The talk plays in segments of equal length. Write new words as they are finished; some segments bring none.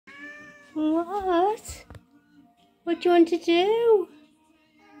What? What do you want to do?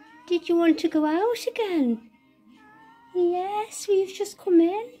 Did you want to go out again? Yes, we've just come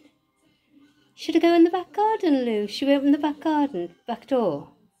in. Should I go in the back garden, Lou? Should we open the back garden, back door?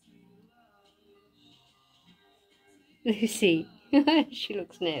 Lucy, she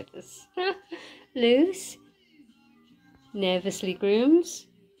looks nervous. Luce, nervously grooms.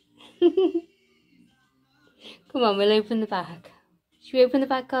 Come on, we'll open the back. Should we open the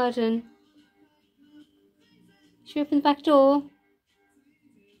back garden? Should we open the back door?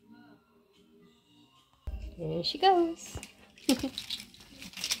 Here she goes.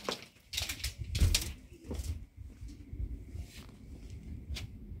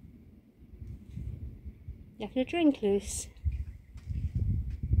 You having a drink, Luce?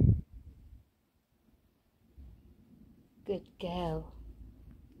 Good girl.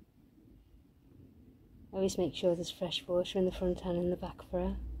 Always make sure there's fresh water in the front and in the back for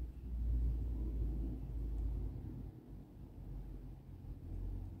her.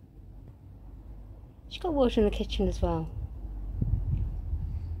 She's got water in the kitchen as well.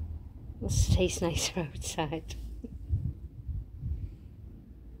 Must taste nicer outside.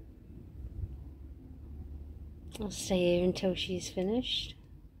 I'll stay here until she's finished,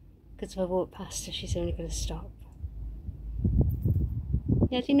 because if I walk past her she's only going to stop.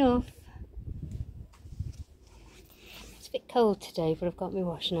 You had enough? It's a bit cold today, but I've got my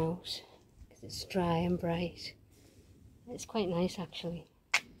washing out because it's dry and bright. It's quite nice actually.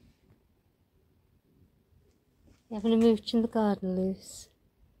 You having a mooch in the garden, Luce?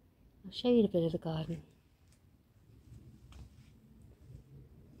 I'll show you a bit of the garden.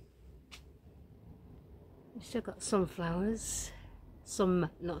 We've still got sunflowers. Some,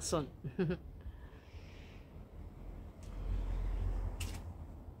 not sun.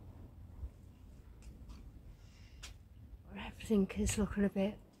 Everything is looking a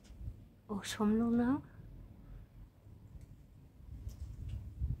bit autumnal now.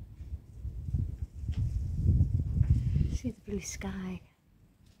 See the blue sky,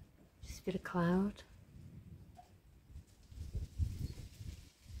 just a bit of cloud.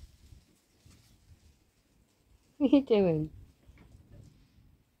 What are you doing?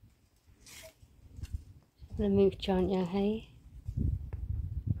 Having a mooch, aren't you, hey?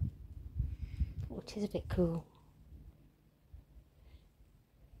 Oh, it is a bit cool.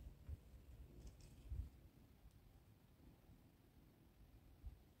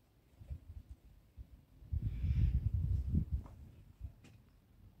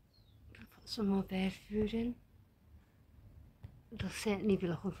 I'll put some more bird food in. They'll certainly be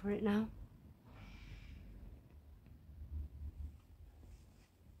looking for it now.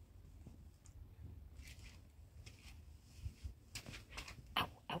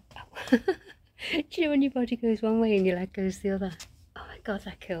 Do you know when your body goes one way and your leg goes the other? Oh my god,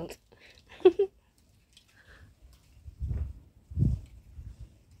 that killed.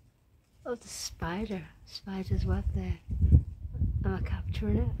 Oh, the spider. Spider's web there. Am I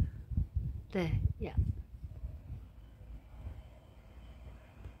capturing it? There, yeah.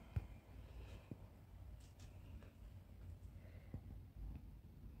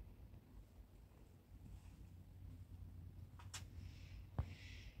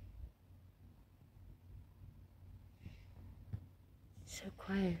 So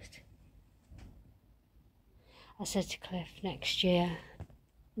quiet. I said to Cliff next year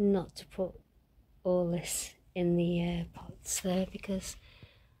not to put all this in the pots there because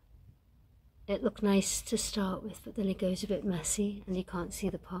it looked nice to start with, but then it goes a bit messy and you can't see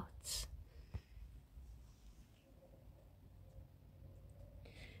the pots.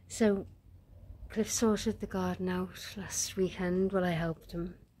 So Cliff sorted the garden out last weekend. Well, I helped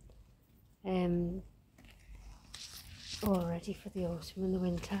him. All ready for the autumn and the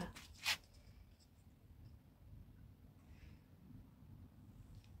winter.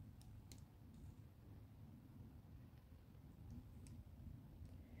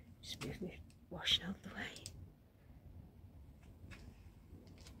 Just move me washing out the way.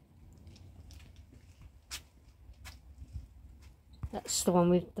 That's the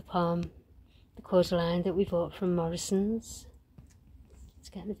one with the palm, the cordyline that we bought from Morrison's. It's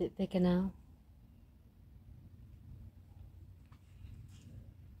getting a bit bigger now.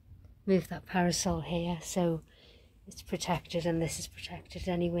 Move that parasol here so it's protected, and this is protected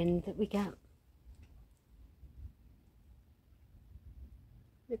any wind that we get.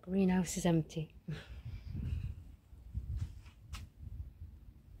 The greenhouse is empty.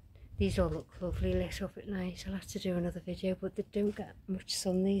 These all look lovely lit up at night. I'll have to do another video, but they don't get much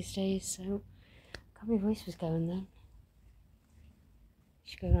sun these days, so God, my voice was going then.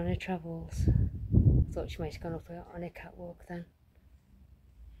 She's going on her travels. I thought she might have gone up on a catwalk then.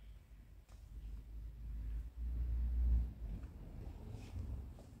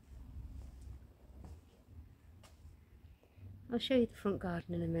 I'll show you the front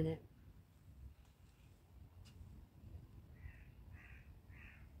garden in a minute.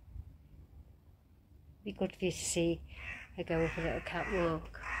 Be good for you to see I go up a little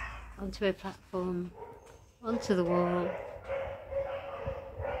catwalk, onto a platform, onto the wall.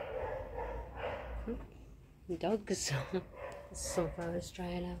 Dogs. The sunflower's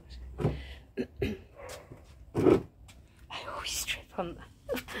drying out. I always trip on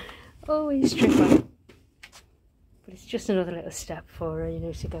that. Always trip on it. But it's just another little step for her, you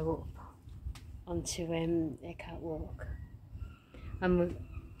know, to go up onto a catwalk. And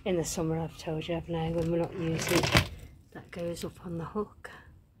in the summer, I've told you, haven't I, when we're not using, that goes up on the hook.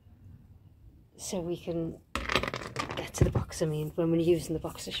 So we can get to the box, I mean, when we're using the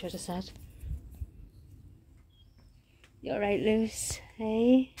box, I should have said. You alright, Luce?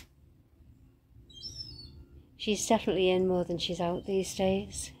 Hey? She's definitely in more than she's out these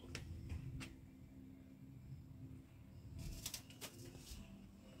days.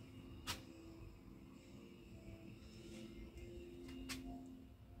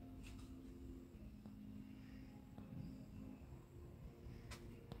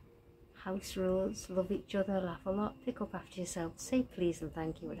 House rules: love each other, laugh a lot, pick up after yourself, say please and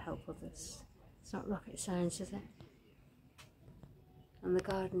thank you, and help others. It's not rocket science, is it? And the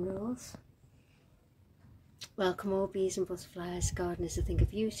garden rules: welcome all bees and butterflies. A garden is a thing of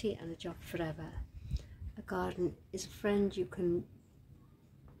beauty and a job forever. A garden is a friend you can...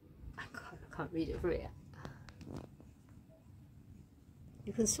 I can't read it from here.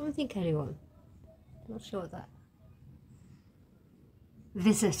 You can something anyone. Not sure what that.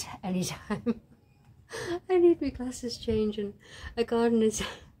 Visit anytime. I need my glasses changing. A garden is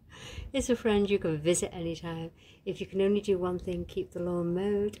a friend you can visit anytime. If you can only do one thing, keep the lawn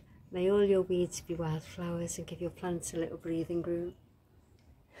mowed. May all your weeds be wildflowers and give your plants a little breathing room.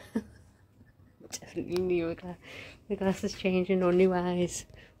 Definitely need my glasses changing, or new eyes,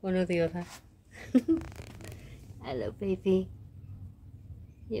 one or the other. Hello, baby.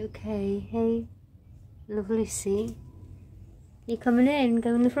 You okay? Hey, lovely Lucy. You coming in?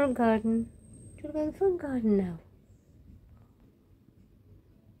 Go in the front garden. Do you want to go in the front garden now?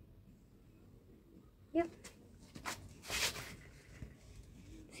 Yep.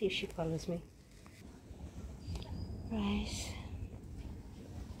 See if she follows me. Right.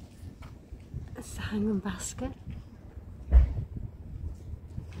 That's the hanging basket.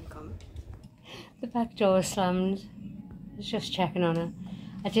 Hang on. The back door is slammed. I was just checking on her.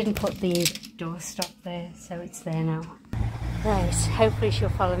 I didn't put the door stop there, so it's there now. Right, hopefully she'll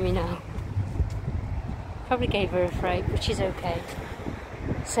follow me now. Probably gave her a fright, but she's okay.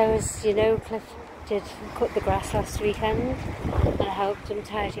 So as you know, Cliff did cut the grass last weekend, and I helped him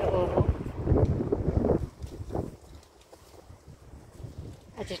tidy it all up.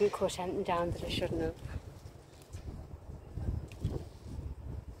 I didn't cut anything down that I shouldn't have.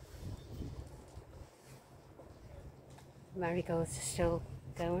 Marigolds are still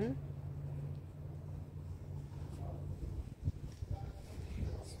going.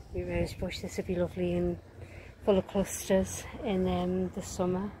 The rose bush, this would be lovely and full of clusters in the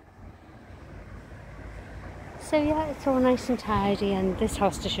summer. So yeah, it's all nice and tidy, and this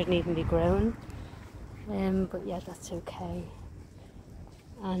hosta shouldn't even be grown. But yeah, that's okay.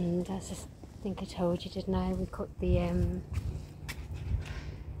 And as I think I told you, didn't I, we cut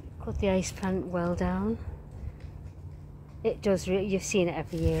the ice plant well down. It does, you've seen it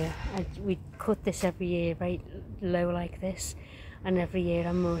every year. We cut this every year right low like this. And every year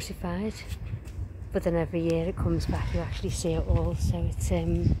I'm mortified, but then every year it comes back, you actually see it all. So it's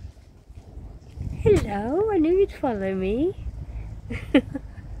hello, I knew you'd follow me.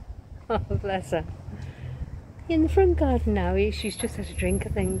 Oh, bless her. In the front garden now, she's just had a drink, I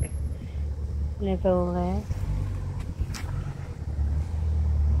think, in a bowl there.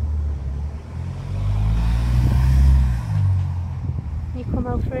 You come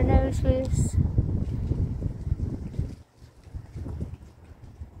out for a nose, Luce?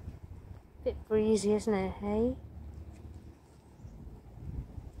 Bit breezy, isn't it, hey?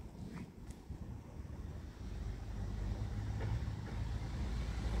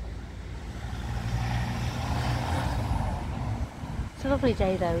 It's a lovely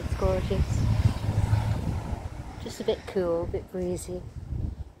day though, it's gorgeous. Just a bit cool, a bit breezy.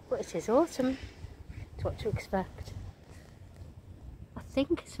 But it is autumn. It's what to expect. I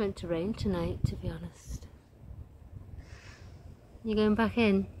think it's meant to rain tonight, to be honest. You going back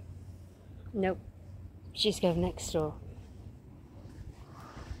in? Nope, she's going next door.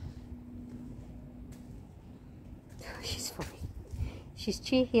 She's funny. She's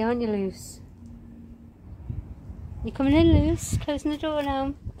cheeky, aren't you, Luce? You coming in, Luce? Closing the door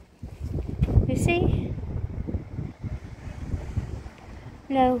now. Lucy?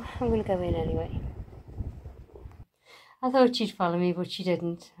 No, I'm going to go in anyway. I thought she'd follow me, but she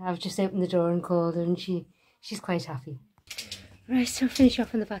didn't. I've just opened the door and called her, and she's quite happy. Right, so I'll finish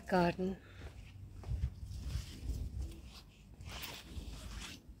off in the back garden.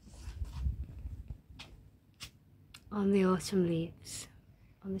 On the autumn leaves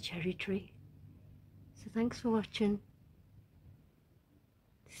on the cherry tree. So thanks for watching.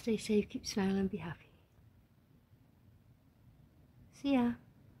 Stay safe, keep smiling, be happy. See ya.